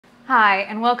Hi,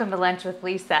 and welcome to Lunch with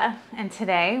Lisa. And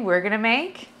today we're gonna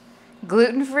make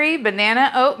gluten-free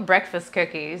banana oat breakfast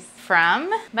cookies from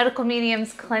Medical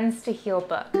Medium's Cleanse to Heal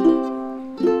book.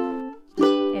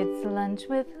 It's Lunch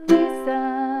with Lisa.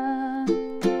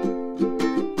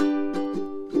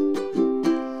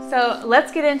 So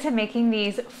let's get into making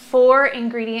these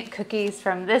 4-ingredient cookies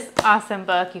from this awesome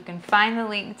book. You can find the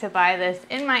link to buy this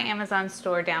in my Amazon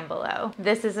store down below.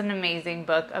 This is an amazing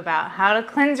book about how to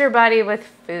cleanse your body with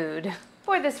food.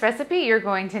 For this recipe, you're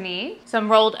going to need some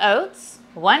rolled oats,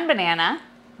 1 banana,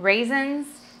 raisins,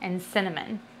 and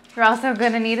cinnamon. You're also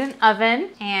going to need an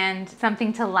oven and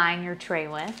something to line your tray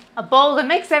with, a bowl to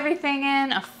mix everything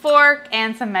in, a fork,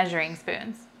 and some measuring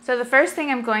spoons. So the first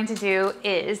thing I'm going to do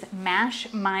is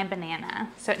mash my banana.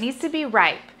 So it needs to be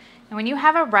ripe. And when you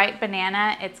have a ripe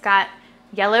banana, it's got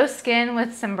yellow skin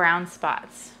with some brown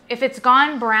spots. If it's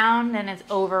gone brown, then it's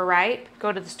overripe.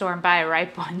 Go to the store and buy a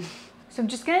ripe one. So I'm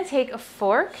just gonna take a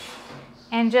fork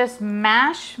and just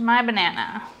mash my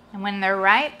banana. And when they're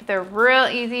ripe, they're real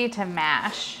easy to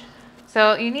mash.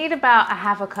 So you need about a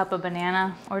half a cup of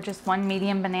banana, or just 1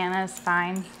 medium banana is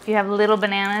fine. If you have little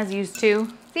bananas, use 2.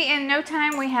 See, in no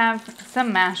time we have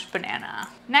some mashed banana.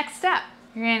 Next step,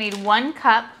 you're gonna need 1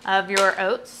 cup of your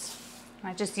oats.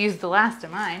 I just used the last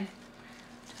of mine.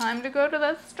 Time to go to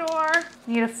the store.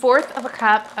 You need 1/4 of a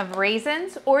cup of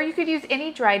raisins, or you could use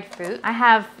any dried fruit. I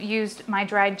have used my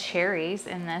dried cherries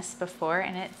in this before,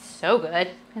 and it's so good.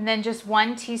 And then just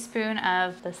 1 teaspoon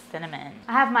of the cinnamon.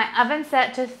 I have my oven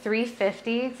set to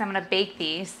 350 because I'm gonna bake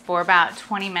these for about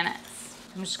 20 minutes.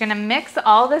 I'm just gonna mix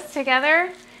all this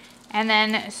together and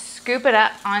then scoop it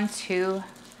up onto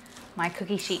my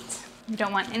cookie sheet. You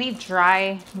don't want any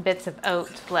dry bits of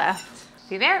oat left.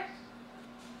 See there?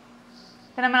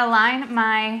 Then I'm gonna line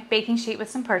my baking sheet with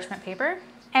some parchment paper,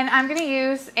 and I'm gonna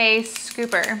use a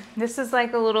scooper. This is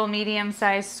like a little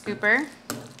medium-sized scooper,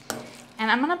 and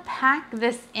I'm gonna pack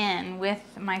this in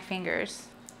with my fingers.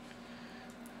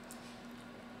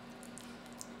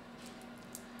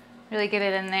 Really get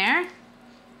it in there.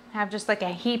 I have just like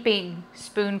a heaping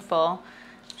spoonful.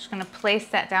 I'm just gonna place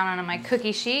that down onto my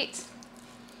cookie sheet.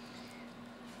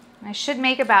 I should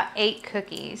make about 8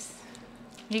 cookies.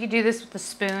 You could do this with a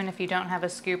spoon if you don't have a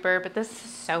scooper, but this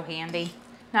is so handy.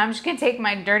 Now I'm just gonna take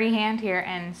my dirty hand here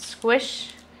and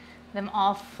squish them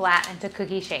all flat into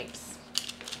cookie shapes.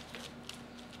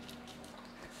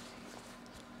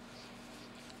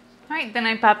 All right, then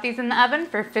I pop these in the oven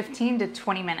for 15 to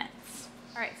 20 minutes.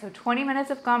 All right, so 20 minutes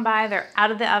have gone by. They're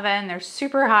out of the oven. They're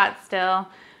super hot still.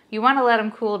 You wanna let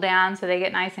them cool down so they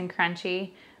get nice and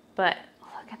crunchy, but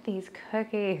look at these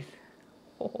cookies.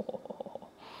 Oh.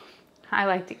 I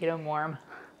like to eat them warm.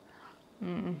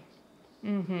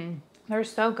 They're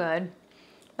so good.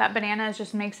 That banana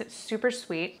just makes it super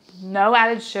sweet. No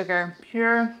added sugar,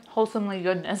 pure wholesomely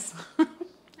goodness.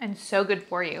 And so good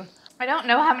for you. I don't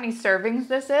know how many servings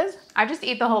this is. I just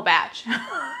eat the whole batch.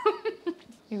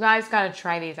 You guys gotta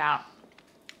try these out.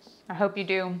 I hope you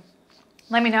do.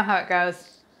 Let me know how it goes.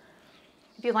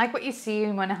 If you like what you see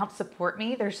and want to help support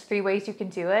me, there's 3 ways you can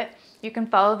do it. You can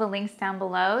follow the links down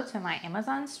below to my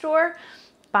Amazon store,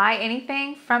 buy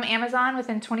anything from Amazon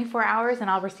within 24 hours,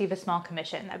 and I'll receive a small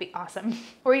commission. That'd be awesome.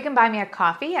 Or you can buy me a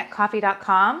coffee at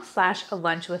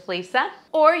coffee.com/lunchwithlisa.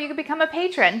 Or you can become a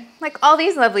patron, like all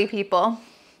these lovely people.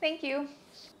 Thank you.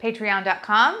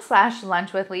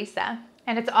 Patreon.com/lunchwithlisa.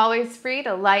 And it's always free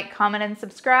to like, comment, and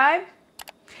subscribe.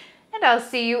 And I'll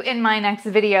see you in my next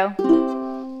video.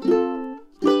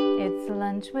 It's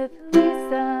Lunch with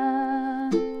Lisa.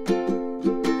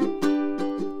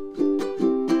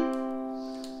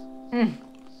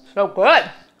 So good.